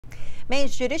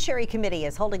Maine's Judiciary Committee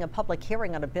is holding a public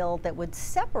hearing on a bill that would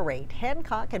separate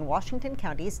Hancock and Washington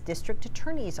counties' district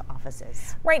attorneys'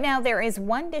 offices. Right now, there is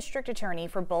one district attorney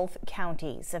for both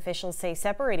counties. Officials say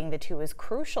separating the two is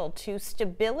crucial to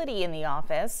stability in the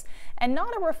office and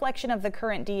not a reflection of the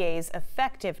current DA's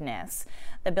effectiveness.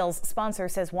 The bill's sponsor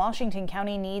says Washington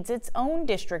County needs its own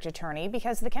district attorney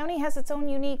because the county has its own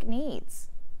unique needs.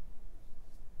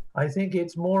 I think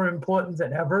it's more important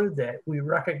than ever that we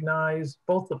recognize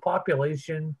both the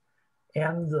population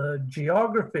and the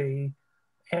geography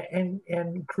and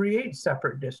create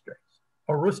separate districts.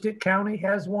 Aroostook County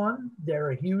has one.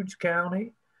 They're a huge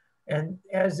county, and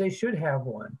as they should have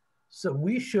one. So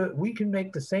we can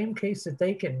make the same case that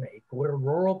they can make. We're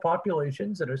rural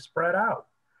populations that are spread out.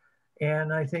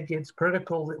 And I think it's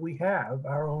critical that we have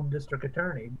our own district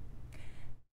attorney.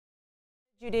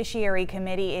 Judiciary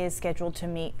Committee is scheduled to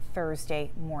meet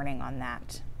Thursday morning on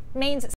that. Maine's